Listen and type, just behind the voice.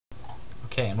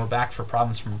Okay, and we're back for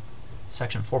problems from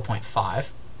section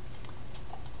 4.5.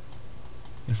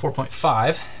 In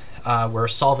 4.5, we're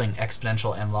solving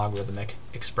exponential and logarithmic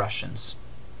expressions.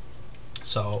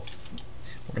 So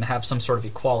we're going to have some sort of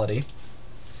equality.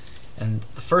 And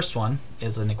the first one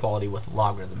is an equality with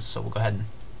logarithms. So we'll go ahead and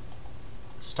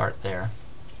start there.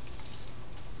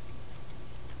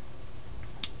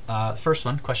 The first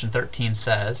one, question 13,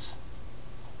 says,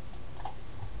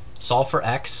 solve for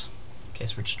x. Okay,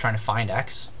 so we're just trying to find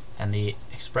x. And the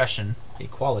expression, the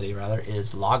equality rather,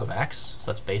 is log of x.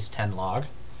 So that's base 10 log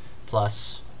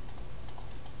plus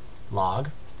log,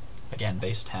 again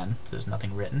base 10, so there's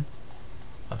nothing written,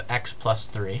 of x plus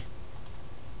 3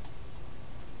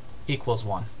 equals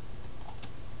 1.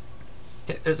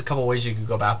 Okay, there's a couple ways you could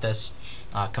go about this,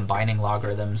 combining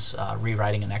logarithms,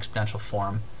 rewriting an exponential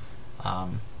form.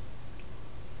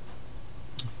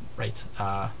 Right.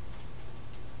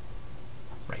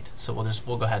 So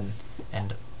we'll go ahead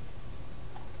and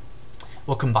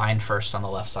we'll combine first on the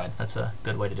left side. That's a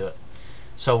good way to do it.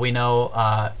 So we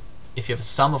know if you have a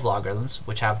sum of logarithms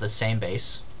which have the same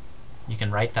base, you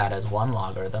can write that as one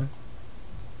logarithm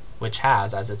which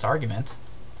has as its argument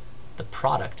the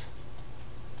product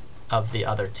of the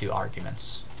other two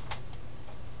arguments.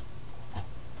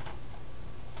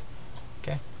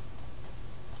 Okay.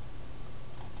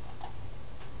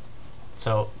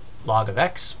 So log of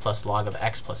x plus log of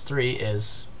x plus 3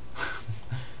 is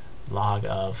log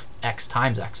of x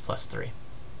times x plus 3.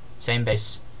 Same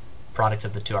base, product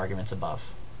of the two arguments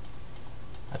above.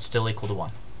 That's still equal to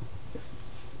 1.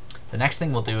 The next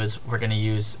thing we'll do is we're going to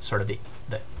use sort of the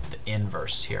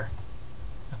inverse here.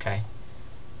 Okay?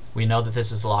 We know that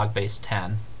this is log base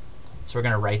 10, so we're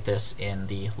going to write this in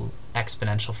the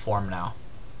exponential form now,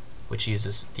 which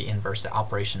uses the inverse, the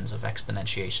operations of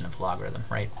exponentiation of logarithm,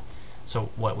 right?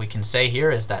 So what we can say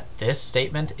here is that this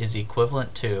statement is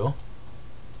equivalent to,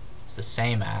 it's the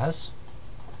same as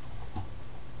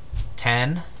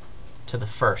 10 to the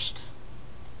first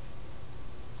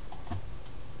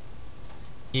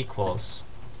equals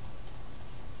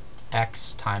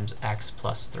x times x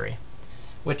plus 3,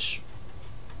 which,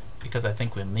 because I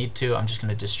think we'll need to, I'm just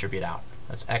going to distribute out.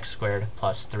 That's x squared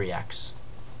plus 3x.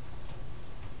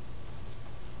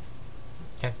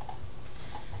 Okay.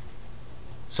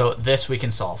 So this we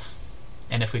can solve.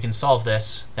 And if we can solve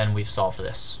this, then we've solved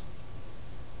this.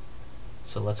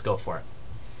 So let's go for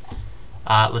it.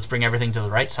 Let's bring everything to the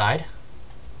right side.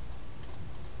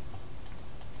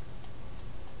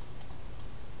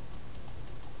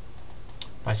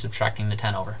 By subtracting the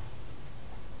 10 over.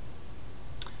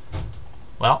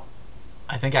 Well,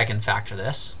 I think I can factor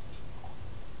this.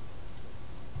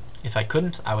 If I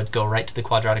couldn't, I would go right to the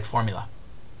quadratic formula.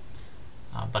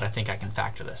 But I think I can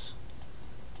factor this.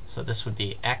 So this would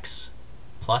be x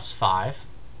plus 5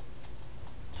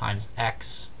 times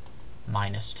x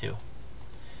minus 2.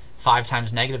 5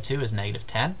 times negative 2 is negative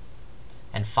 10,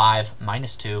 and 5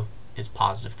 minus 2 is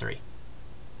positive 3.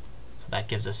 So that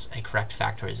gives us a correct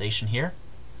factorization here,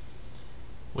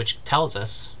 which tells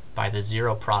us by the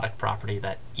zero product property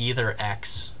that either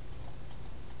x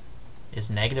is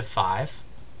negative 5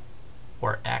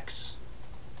 or x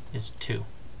is 2.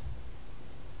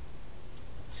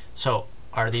 So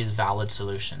are these valid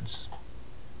solutions?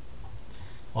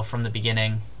 Well, from the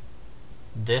beginning,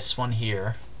 this one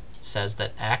here says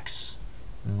that x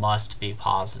must be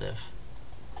positive,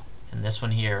 and this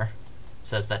one here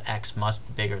says that x must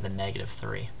be bigger than negative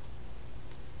 3.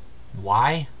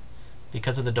 Why?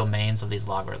 Because of the domains of these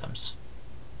logarithms.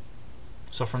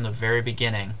 So from the very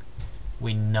beginning,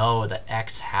 we know that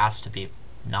x has to be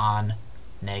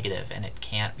non-negative and it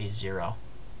can't be 0.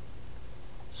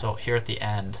 So here at the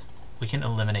end, we can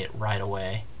eliminate right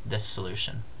away this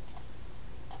solution.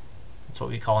 It's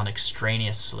what we call an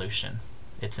extraneous solution.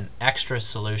 It's an extra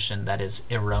solution that is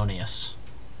erroneous.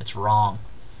 It's wrong.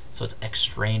 So it's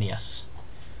extraneous.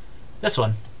 This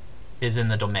one is in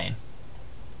the domain.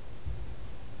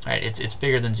 Right, it's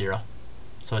bigger than 0,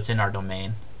 so it's in our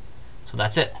domain. So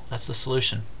that's it. That's the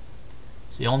solution.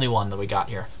 It's the only one that we got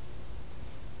here.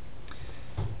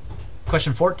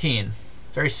 Question 14,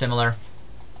 very similar,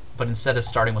 but instead of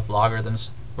starting with logarithms,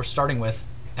 we're starting with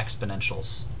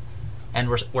exponentials, and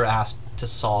we're asked to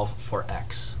solve for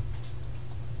x.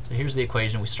 So here's the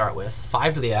equation we start with.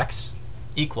 5 to the x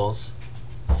equals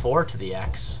 4 to the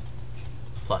x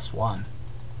plus 1.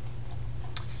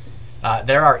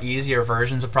 There are easier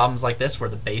versions of problems like this where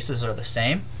the bases are the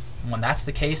same. And when that's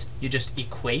the case, you just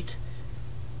equate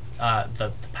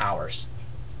the powers,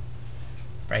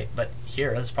 right? But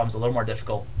here, this problem's a little more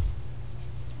difficult.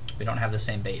 We don't have the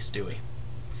same base, do we?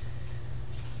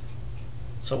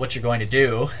 So what you're going to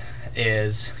do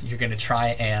is you're going to try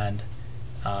and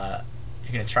you're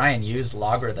going to try and use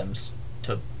logarithms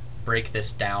to break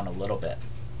this down a little bit.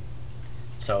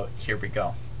 So here we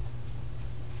go.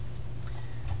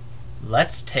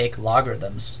 Let's take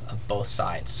logarithms of both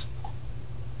sides.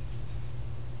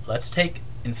 Let's take,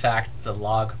 in fact, the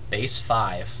log base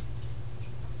 5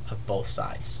 of both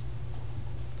sides.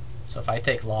 So if I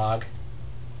take log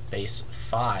base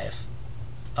 5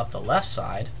 of the left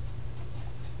side,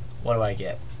 what do I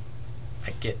get?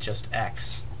 I get just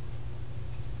x.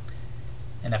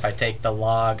 And if I take the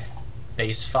log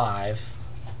base 5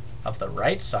 of the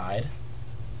right side,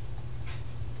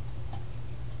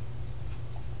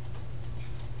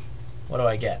 what do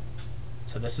I get?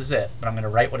 So this is it, but I'm going to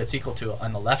write what it's equal to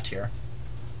on the left here.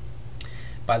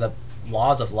 By the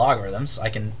laws of logarithms, I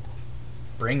can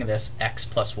bring this x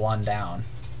plus 1 down.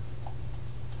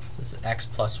 So this is x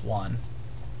plus 1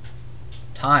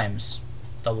 times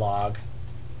the log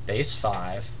base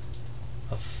 5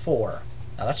 of 4.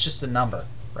 Now that's just a number,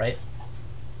 right?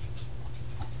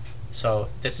 So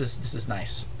this is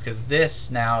nice, because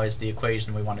this now is the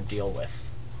equation we want to deal with.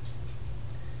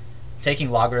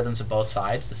 Taking logarithms of both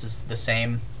sides, this is the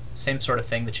same sort of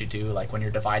thing that you do like when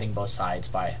you're dividing both sides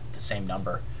by the same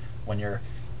number, when you're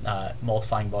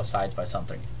multiplying both sides by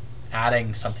something,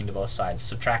 adding something to both sides,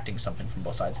 subtracting something from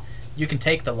both sides. You can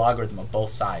take the logarithm of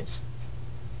both sides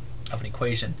of an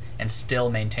equation and still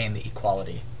maintain the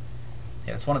equality.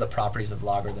 Yeah, it's one of the properties of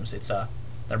logarithms.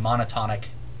 They're monotonic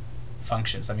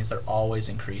functions. That means they're always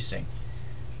increasing.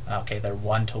 Okay, they're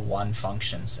one-to-one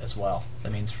functions as well.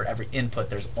 That means for every input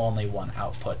there's only one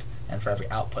output, and for every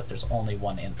output there's only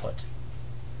one input.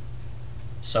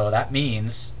 So that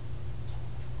means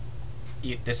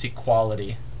this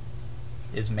equality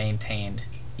is maintained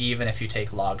even if you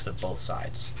take logs of both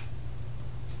sides.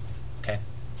 Okay?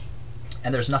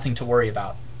 And there's nothing to worry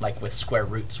about, like with square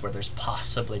roots where there's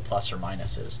possibly plus or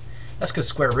minuses. That's because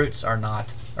square roots are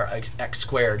not, or x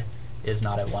squared is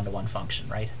not a one-to-one function,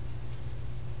 right?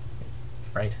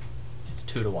 Right? It's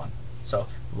 2-to-1. So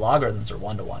logarithms are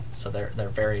 1-to-1. So they're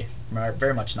very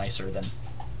much nicer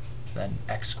than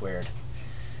x squared.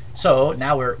 So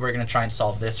now we're going to try and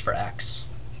solve this for x.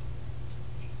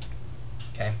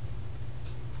 Okay.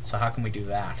 So how can we do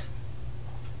that?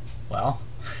 Well,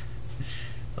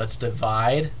 let's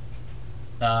divide.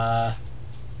 No,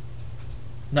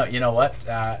 you know what?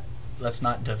 Let's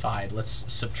not divide. Let's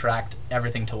subtract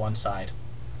everything to one side.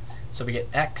 So we get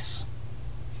x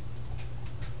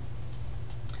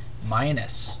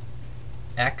minus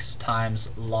x times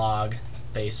log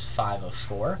base 5 of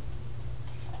 4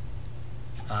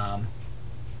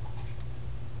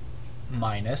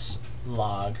 minus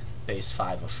log base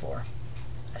 5 of 4.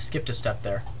 I skipped a step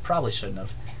there. Probably shouldn't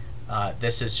have.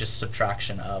 This is just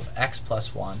subtraction of x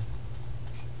plus 1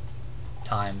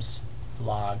 times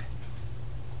log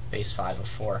base 5 of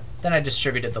 4. Then I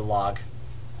distributed the log.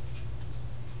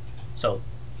 So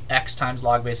x times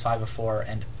log base 5 of 4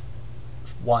 and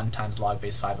 1 times log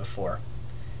base 5 of 4.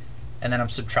 And then I'm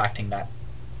subtracting that.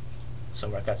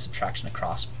 So I've got subtraction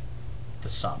across the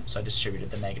sum. So I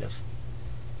distributed the negative.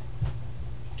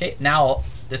 Okay, now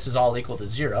this is all equal to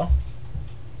 0.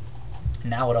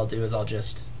 Now what I'll do is I'll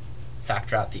just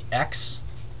factor out the x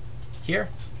here.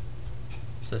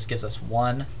 So this gives us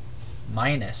 1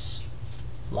 minus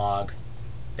log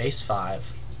base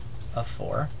 5 of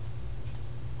 4.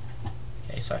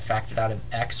 Okay, so I factored out an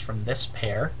x from this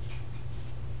pair.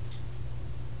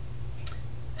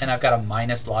 And I've got a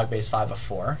minus log base 5 of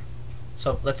 4.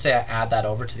 So let's say I add that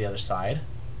over to the other side.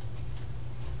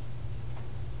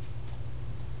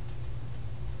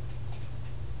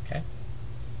 Okay.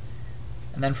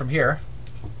 And then from here,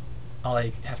 all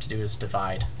I have to do is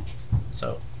divide.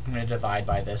 So I'm going to divide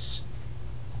by this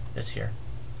here.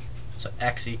 So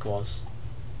x equals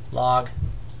log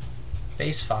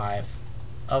base 5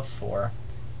 of 4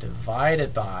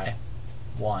 divided by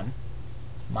 1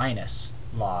 minus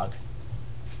log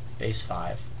base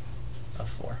 5 of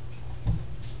 4.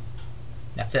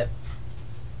 That's it.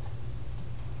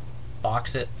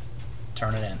 Box it,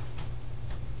 turn it in.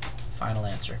 Final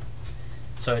answer.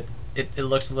 So it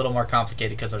looks a little more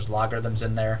complicated because there's logarithms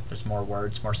in there, there's more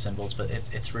words, more symbols, but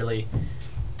it's really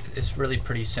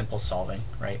pretty simple solving,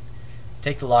 right?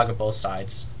 Take the log of both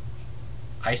sides,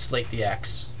 isolate the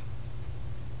x,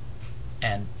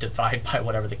 and divide by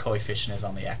whatever the coefficient is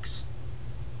on the x.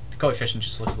 The coefficient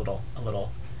just looks a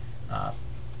little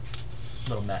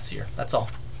messier. That's all.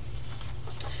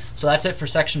 So that's it for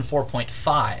section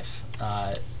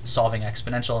 4.5, solving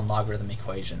exponential and logarithm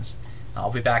equations.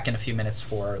 I'll be back in a few minutes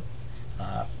for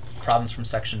problems from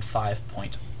section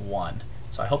 5.1.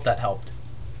 So I hope that helped.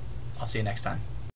 I'll see you next time.